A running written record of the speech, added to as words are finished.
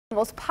The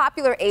most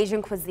popular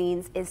Asian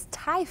cuisines is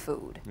Thai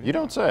food. You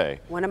don't say.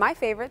 One of my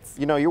favorites.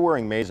 You know, you're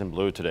wearing maize and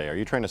blue today. Are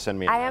you trying to send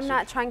me a message? I am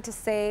not trying to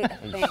say a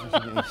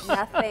thing.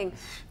 Nothing.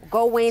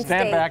 Go Wayne State.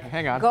 Stand back,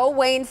 hang on. Go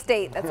Wayne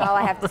State. That's all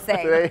I have to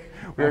say. Today,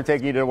 we are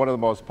taking you to one of the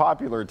most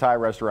popular Thai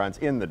restaurants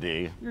in the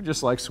D. You're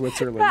just like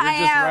Switzerland.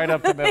 You're just right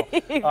up the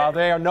middle.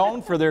 They are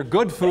known for their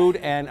good food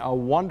and a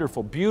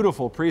wonderful,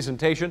 beautiful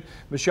presentation.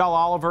 Michelle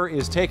Oliver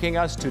is taking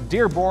us to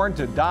Dearborn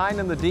to dine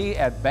in the D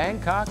at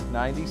Bangkok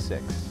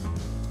 96.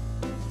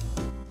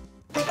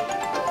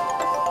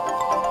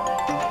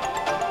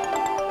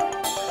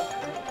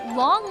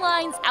 Long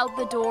lines out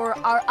the door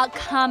are a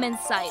common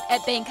sight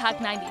at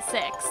Bangkok 96.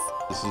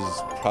 This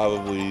is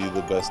probably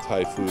the best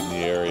Thai food in the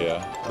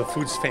area. The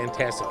food's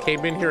fantastic.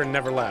 Came in here and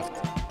never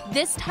left.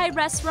 This Thai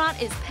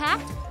restaurant is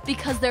packed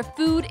because their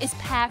food is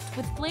packed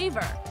with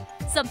flavor,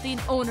 something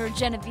owner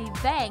Genevieve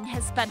Vang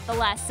has spent the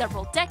last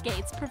several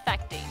decades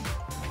perfecting.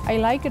 I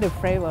like the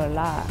flavor a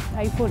lot.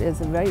 Thai food is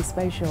very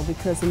special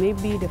because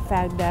maybe the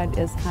fact that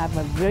it have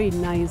a very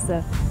nice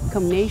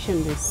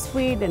combination, the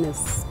sweet and the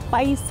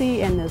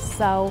spicy and the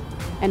sour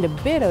and the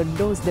bitter,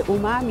 the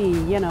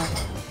umami, you know.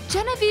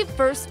 Genevieve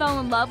first fell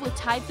in love with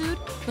Thai food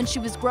when she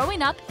was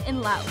growing up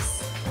in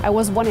Laos. I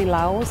was born in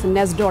Laos,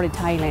 next door to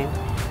Thailand.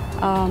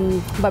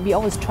 But we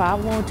always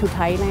travel to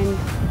Thailand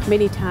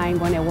many times.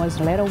 When I was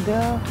a little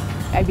girl,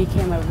 I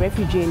became a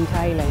refugee in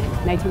Thailand,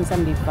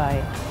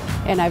 1975.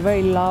 And I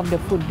very love the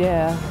food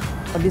there.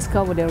 I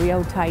discovered the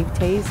real Thai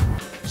taste.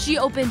 She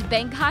opened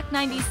Bangkok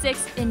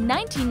 96 in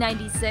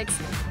 1996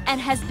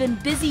 and has been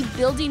busy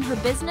building her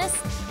business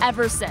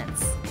ever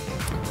since.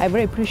 I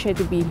very appreciate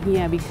to be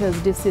here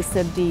because this is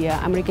the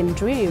American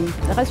dream.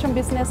 The restaurant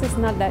business is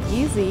not that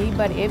easy,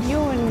 but if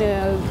you're in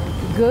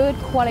good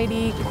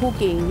quality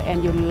cooking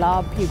and you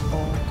love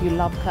people, you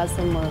love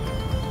customers,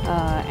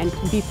 and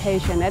be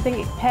patient. I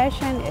think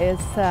passion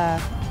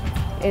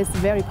is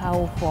very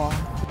powerful.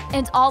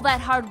 And all that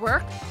hard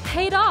work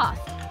paid off.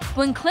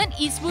 When Clint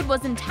Eastwood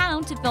was in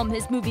town to film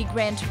his movie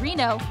Gran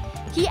Torino,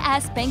 he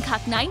asked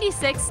Bangkok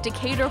 96 to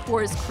cater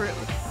for his crew.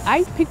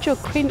 I picture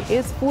Clint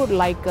Eastwood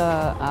like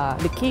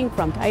the king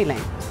from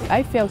Thailand.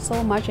 I feel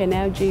so much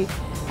energy,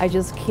 I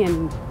just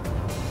can't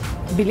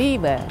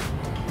believe it.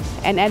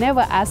 And I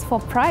never asked for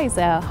price,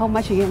 how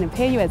much he gonna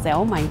pay you. I say,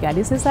 oh my God,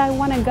 this is how I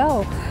wanna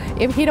go.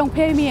 If he don't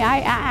pay me,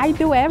 I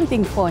do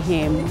everything for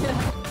him.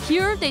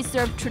 Here they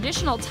serve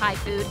traditional Thai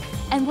food,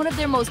 and one of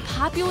their most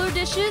popular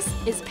dishes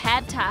is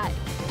pad Thai.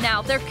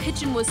 Now, their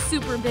kitchen was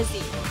super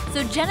busy,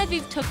 so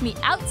Genevieve took me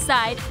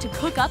outside to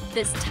cook up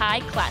this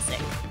Thai classic.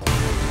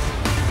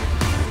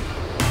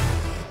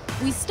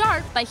 We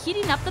start by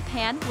heating up the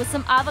pan with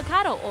some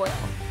avocado oil.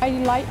 I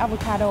like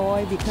avocado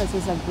oil because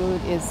it's a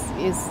good,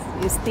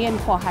 it's stand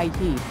for high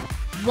heat.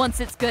 Once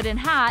it's good and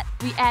hot,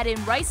 we add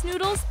in rice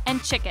noodles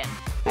and chicken.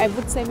 I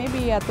would say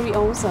maybe 3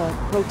 ounces of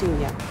protein,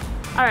 yeah.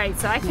 All right,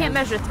 so I can't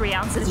measure 3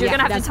 ounces. You're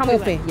gonna have to tell me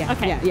when. Yeah,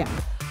 okay. Yeah.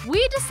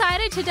 We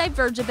decided to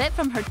diverge a bit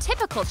from her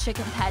typical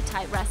chicken pad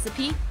Thai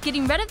recipe,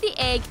 getting rid of the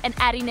egg and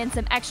adding in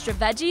some extra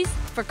veggies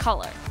for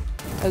color.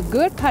 A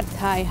good pad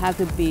Thai has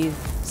to be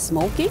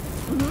smoky,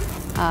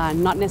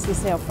 not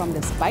necessarily from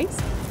the spice,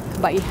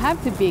 but it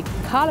have to be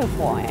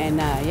colorful and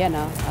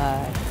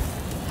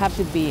have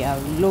to be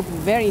look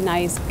very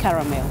nice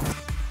caramel.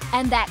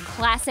 And that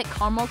classic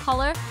caramel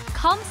color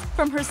comes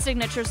from her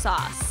signature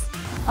sauce.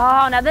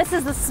 Oh, now this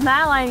is the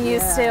smell I'm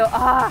used to.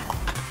 Ah.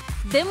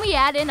 Then we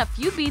add in a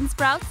few bean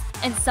sprouts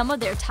and some of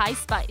their Thai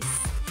spice.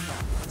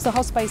 So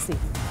how spicy?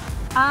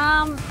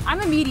 I'm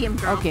a medium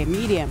girl. Okay,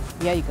 medium.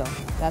 There you go.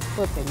 That's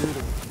perfect,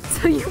 medium.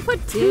 So you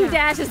put 2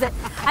 dashes in.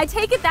 I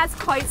take it that's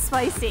quite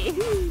spicy.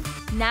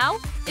 Now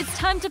it's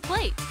time to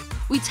plate.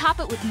 We top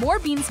it with more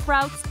bean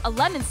sprouts, a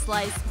lemon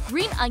slice,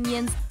 green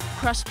onions,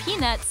 crushed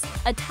peanuts,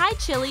 a Thai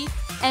chili,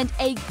 and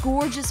a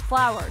gorgeous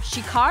flower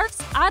she carves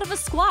out of a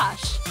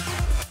squash.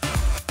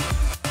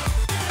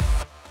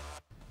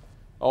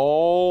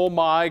 Oh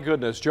my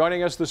goodness.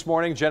 Joining us this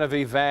morning,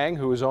 Genevieve Vang,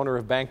 who is owner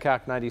of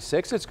Bangkok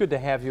 96. It's good to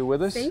have you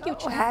with us. Thank you.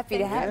 Happy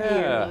to have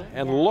you.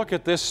 And look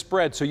at this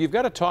spread. So you've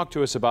got to talk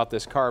to us about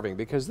this carving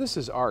because this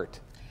is art.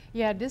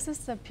 Yeah, this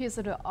is a piece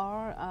of the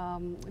art.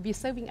 We're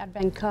serving at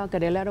Bangkok,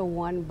 the little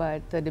one,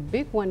 but the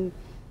big one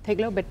take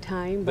a little bit of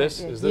time. Is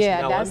this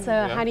melon? That's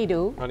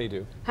honeydew.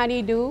 Honeydew.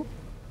 Honeydew,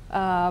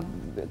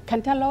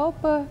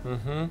 cantaloupe,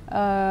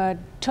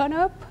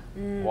 turnip.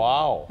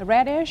 Wow.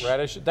 Radish.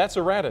 Radish. That's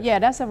a radish. Yeah,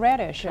 that's a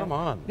radish. Come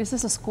on. This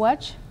is a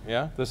squash.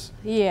 Yeah, this.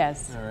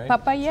 Yes. All right.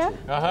 Papaya.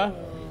 Uh-huh.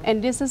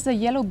 And this is a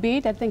yellow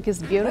beet. I think it's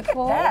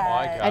beautiful. Look at that. Oh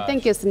my gosh. I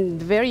think it's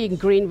very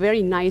green,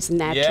 very nice,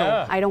 natural.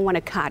 Yeah. I don't want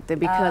to cut it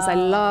because I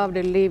love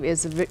the leaf.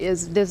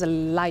 There's a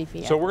life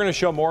here. So we're going to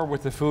show more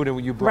with the food,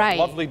 and you brought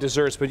lovely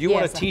desserts, but you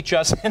want to teach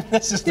us, and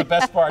this is the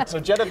best part. So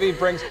Genevieve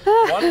brings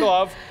one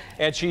glove,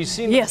 and she's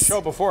seen the show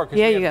before because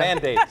we have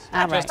Band-Aids,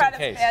 just in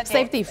case.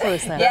 Safety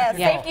first. Yes,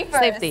 safety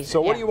first. Safety.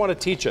 So what do you want to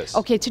teach us?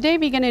 Okay, today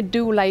we're going to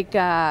do like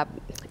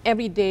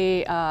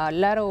everyday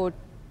little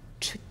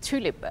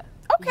tulip.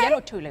 Okay. Yellow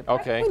tulip.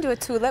 Okay. We can do a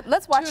tulip.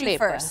 Let's watch you Tulip.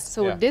 first.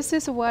 So Yeah. this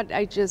is what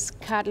I just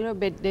cut a little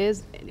bit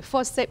this.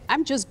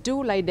 I'm just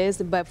do like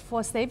this, but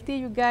for safety,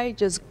 you guys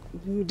just,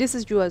 this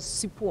is your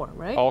support,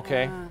 right?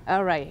 Okay.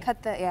 All right.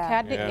 Cut the, yeah.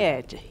 Cut the Yeah.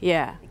 edge,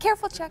 yeah.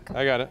 Careful, Chuck.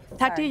 I got it.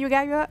 Tati, you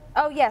got your?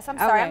 Oh, yes, I'm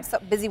sorry. Okay. I'm so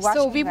busy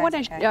watching So you we guys. want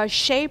Okay. to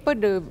shape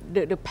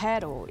the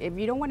petal. If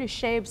you don't want to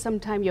shape,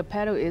 sometimes your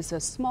petal is a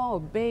small,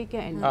 big,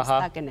 and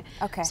stuck in it.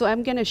 Okay. So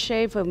I'm gonna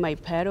shape my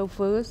petal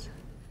first.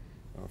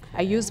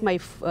 I use my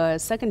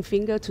second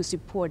finger to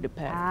support the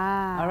petal.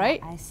 Ah, All right.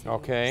 I see.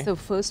 Okay. So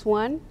first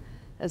one,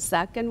 a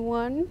second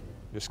one.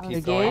 Just keep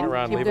Again, going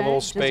around. keep Leave a going.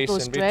 little Just space go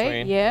in straight,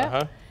 between. yeah.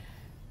 Uh-huh.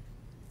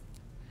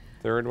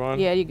 Third one.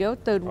 Yeah, you go.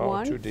 Third Oh,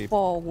 one, too deep.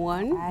 fourth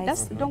one. I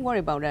Don't worry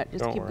about that.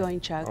 Just Don't keep worry. going,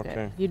 Chuck.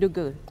 Okay. You do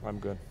good. I'm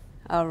good.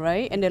 All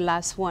right, and the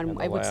last one, And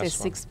the I would say last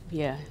one. 6.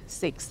 Yeah,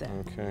 6.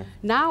 Okay.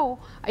 Now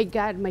I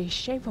got my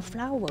shape of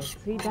flower.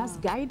 See, that's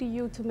guiding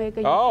you to make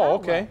a Oh, flower.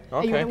 okay,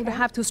 And you okay. don't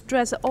have to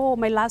stress. Oh,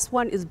 my last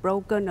one is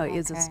broken or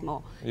is it Okay.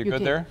 small. You good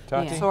can- there,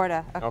 Tati? yeah.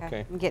 Sorta. Okay.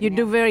 Okay. I'm getting You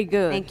do there. very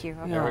good. Thank you.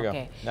 Okay. There we go.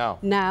 Okay. Now.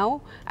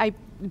 Now I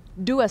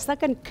do a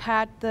second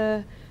cut.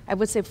 I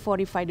would say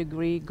 45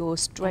 degree. Go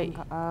straight.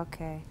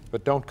 Okay.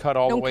 But don't cut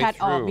all Don't the way cut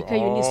through. off because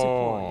you need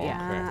support. Oh,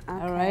 Yeah.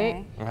 okay. All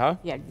right. Uh-huh.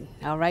 Yeah.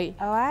 All right.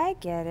 Oh, I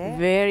get it.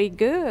 Very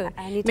good.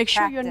 I need to Make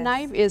sure your practice.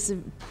 knife is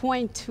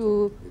point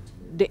to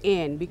the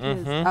end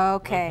because.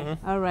 Okay.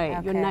 All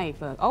right, your Okay.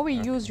 knife.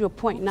 Always use your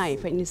point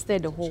knife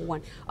instead the whole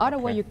one.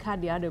 Otherwise, you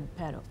cut the other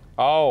petal.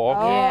 Oh, okay.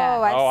 Yeah.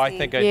 Oh, I Oh, I see.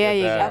 think I Yeah, did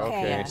you that. got it.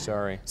 Okay, Yeah.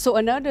 sorry. So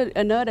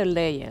another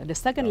layer. The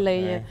second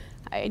layer,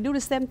 I do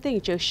the same thing.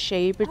 Just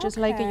shape it, just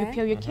like you Okay.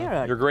 peel your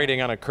carrot. You're grading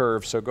on a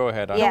curve, so go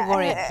ahead. Yeah. Don't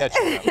worry. Catch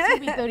you up. It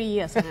took me 30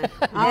 years. Huh?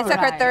 It took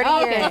her 30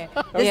 years.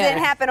 This Yeah.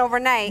 didn't happen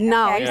overnight.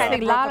 No, Okay, I it kinda takes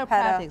a broke lot of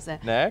petal. practice.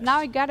 Next. Now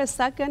I got a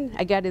second.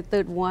 I got a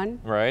third one.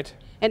 Right.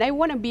 And I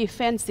want to be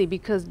fancy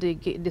because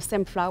the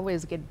same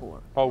flowers get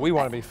bored. Oh, we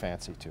want to be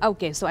fancy too.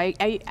 Okay, so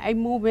I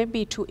move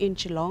maybe 2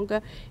 inches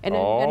longer, and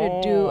I'm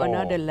gonna do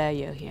another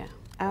layer here.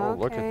 Oh,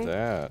 look at Okay.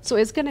 that. So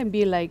it's gonna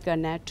be like a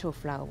natural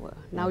flower.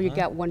 Now you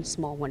got one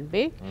small, one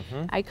big.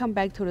 I come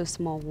back to the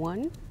small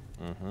one,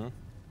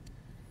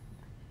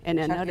 and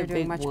Chuck, another you're doing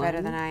big much one.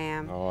 better than I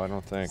am. Oh, I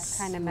don't think.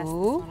 Kind of messed this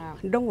Oh, one up.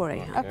 don't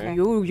worry. Okay.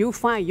 You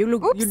fine. You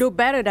do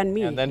better than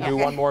me. And then do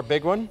one more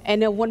big one?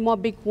 And then one more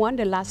big one,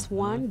 the last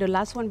one. The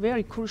last one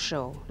very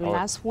crucial. The Oh.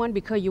 last one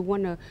because you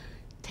wanna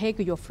take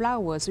your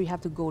flowers, so you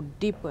have to go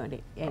deeper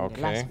in the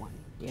Okay. last one.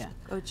 Yeah.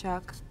 Go,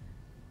 Chuck.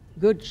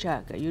 Good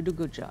job. You do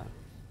good job.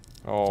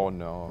 Oh,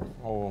 no.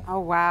 Oh. Oh,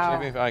 wow.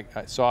 See if I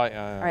saw.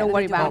 Don't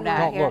worry about one that.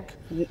 right Don't here.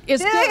 look.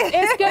 It's good.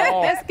 It's good.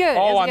 It's good.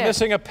 Oh, it's I'm good.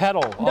 missing a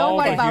petal. Don't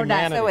worry the about that.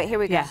 humanity. So wait, here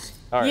we go. Yeah.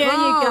 All right. There you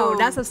go. Oh.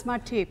 That's a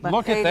smart tip.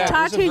 Look There at you that. go.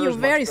 Isn't Tati, hers you're much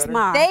very better?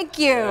 smart. Thank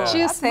you.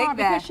 She's I'll smart take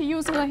because that. she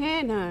uses her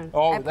hand, huh?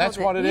 Oh, I that's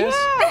pulled what it. it is?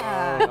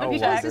 Yeah. Oh, no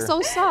Because wonder. it's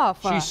so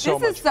soft. She's so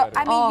This much is so, better.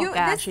 I mean, Oh you,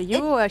 gosh, this,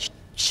 you are a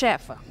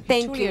chef.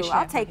 thank Truly a you. chef,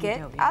 I'll I take can it.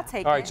 tell you. I'll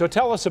take All right, it. so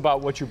tell us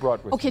about what you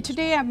brought with Okay, you.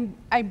 today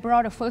I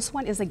brought the first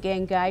one is a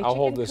gengai I'll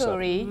hold chicken this up.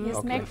 curry. It's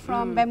Okay. made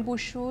from bamboo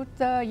shoot,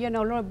 a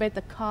little bit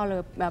of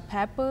color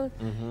pepper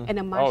and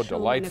a mushroom and a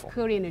delightful.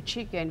 curry and a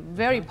chicken.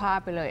 Very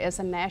popular. It's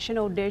a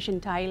national dish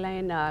in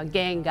Thailand,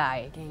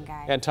 gengai.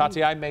 Gengai. And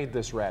Tati, I made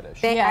this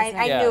radish. I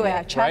Yeah. knew Yeah.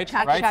 it. Right?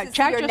 This is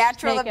your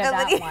natural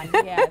ability.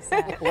 Yes.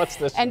 What's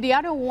this? And the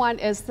other one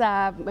is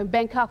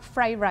Bangkok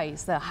fried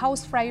rice. The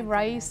house fried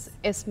rice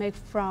is made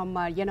from,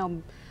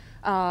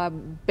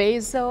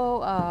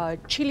 basil,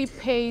 chili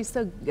paste,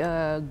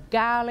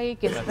 garlic.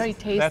 It's very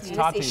tasty. That's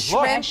Tati's.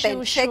 Shrimp Cashew,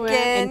 and shrimp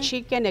and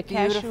chicken, a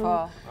cashew.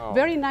 Beautiful.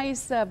 Very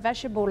nice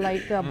vegetable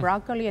like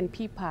broccoli and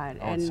pea pod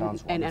it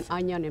sounds and an wonderful.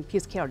 onion and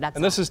peas carrot. That's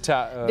And this all. is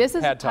This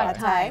is pad pad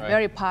Thai, right?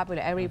 very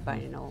popular.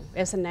 Everybody know.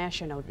 It's a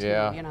national too.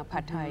 Yeah.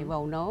 Pad Thai,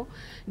 well known.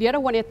 The other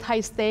one is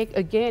Thai steak.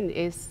 Again,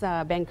 is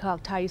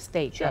Bangkok Thai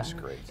steak. Just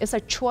great. It's a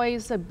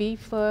choice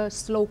beef,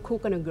 slow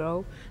cook on the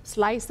grill,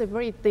 sliced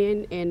very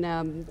thin,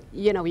 and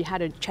we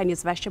had a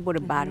Chinese vegetable at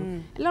the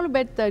bottom. A little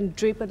bit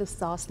drip of the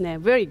sauce there.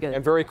 Very good.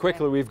 And very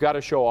quickly, we've got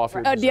to show off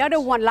your The desserts. other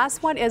one,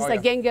 last one is Oh, the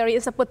yeah. gengari.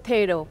 It's a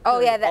potato. Oh,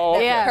 yeah, that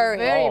Yeah, curry.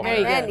 very, Oh,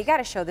 very Man, good. you got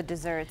to show the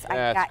desserts. I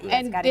That's got you. great.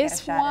 guys And gotta get a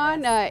this shot of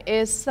one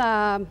this. is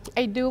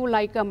I do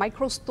like a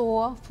micro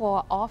store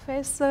for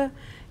office,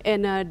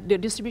 and the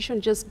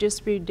distribution just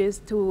distribute this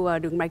to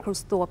the micro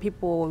store.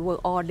 People work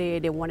all day,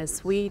 they want a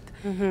sweet,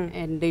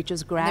 and they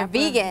just grab.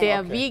 They're vegan. They're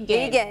Okay. vegan.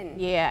 Vegan.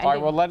 Yeah. All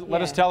right, well,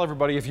 let us tell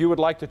everybody, if you would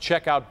like to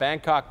check out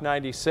Bangkok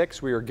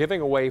 96, we are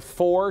giving away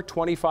 4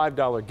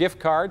 $25 gift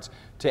cards.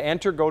 To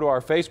enter, go to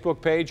our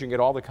Facebook page and get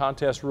all the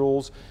contest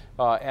rules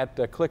at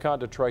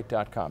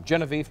clickondetroit.com.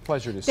 Genevieve,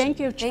 pleasure to see you. Thank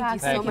you, Chuck, Thank you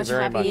so so much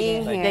very for much.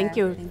 being Thank here. you. Thank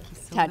you, Thank you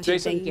so Tati. much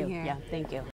Jason? Thank you. being here. Yeah, thank you.